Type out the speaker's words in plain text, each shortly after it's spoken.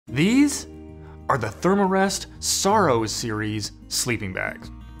These are the Therm-a-Rest Saros series sleeping bags.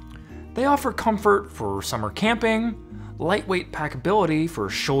 They offer comfort for summer camping, lightweight packability for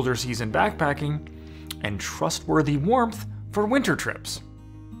shoulder season backpacking, and trustworthy warmth for winter trips.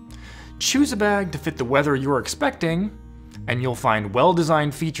 Choose a bag to fit the weather you're expecting, and you'll find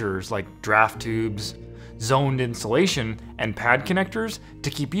well-designed features like draft tubes, zoned insulation, and pad connectors to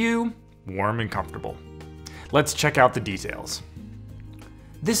keep you warm and comfortable. Let's check out the details.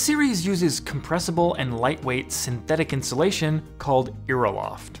 This series uses compressible and lightweight synthetic insulation called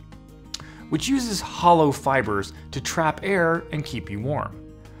Irraloft, which uses hollow fibers to trap air and keep you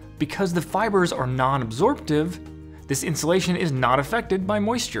warm. Because the fibers are non-absorptive, this insulation is not affected by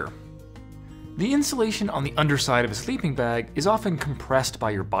moisture. The insulation on the underside of a sleeping bag is often compressed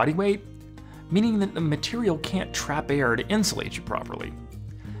by your body weight, meaning that the material can't trap air to insulate you properly.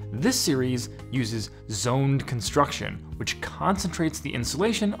 This series uses zoned construction, which concentrates the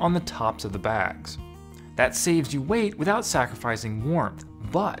insulation on the tops of the bags. That saves you weight without sacrificing warmth,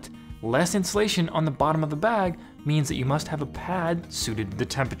 but less insulation on the bottom of the bag means that you must have a pad suited to the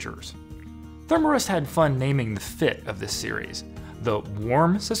temperatures. Therm-a-Rest had fun naming the fit of this series. The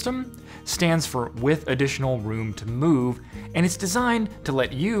WARM system stands for with additional room to move, and it's designed to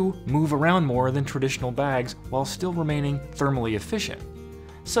let you move around more than traditional bags while still remaining thermally efficient.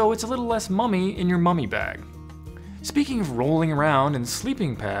 So it's a little less mummy in your mummy bag. Speaking of rolling around and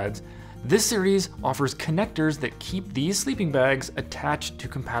sleeping pads, this series offers connectors that keep these sleeping bags attached to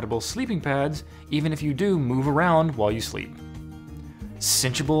compatible sleeping pads even if you do move around while you sleep.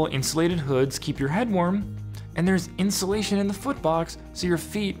 Cinchable insulated hoods keep your head warm, and there's insulation in the footbox so your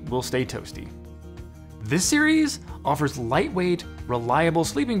feet will stay toasty. This series offers lightweight, reliable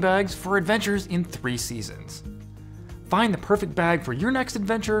sleeping bags for adventures in 3 seasons. Find the perfect bag for your next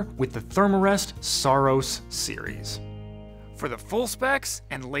adventure with the Therm-a-Rest Saros series. For the full specs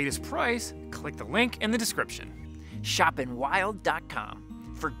and latest price, click the link in the description. Shop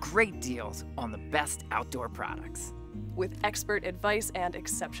Enwild.com for great deals on the best outdoor products. With expert advice and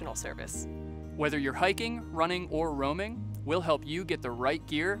exceptional service. Whether you're hiking, running, or roaming, we'll help you get the right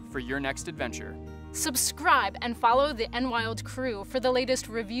gear for your next adventure. Subscribe and follow the Enwild crew for the latest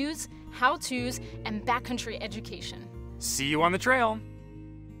reviews, how-tos, and backcountry education. See you on the trail!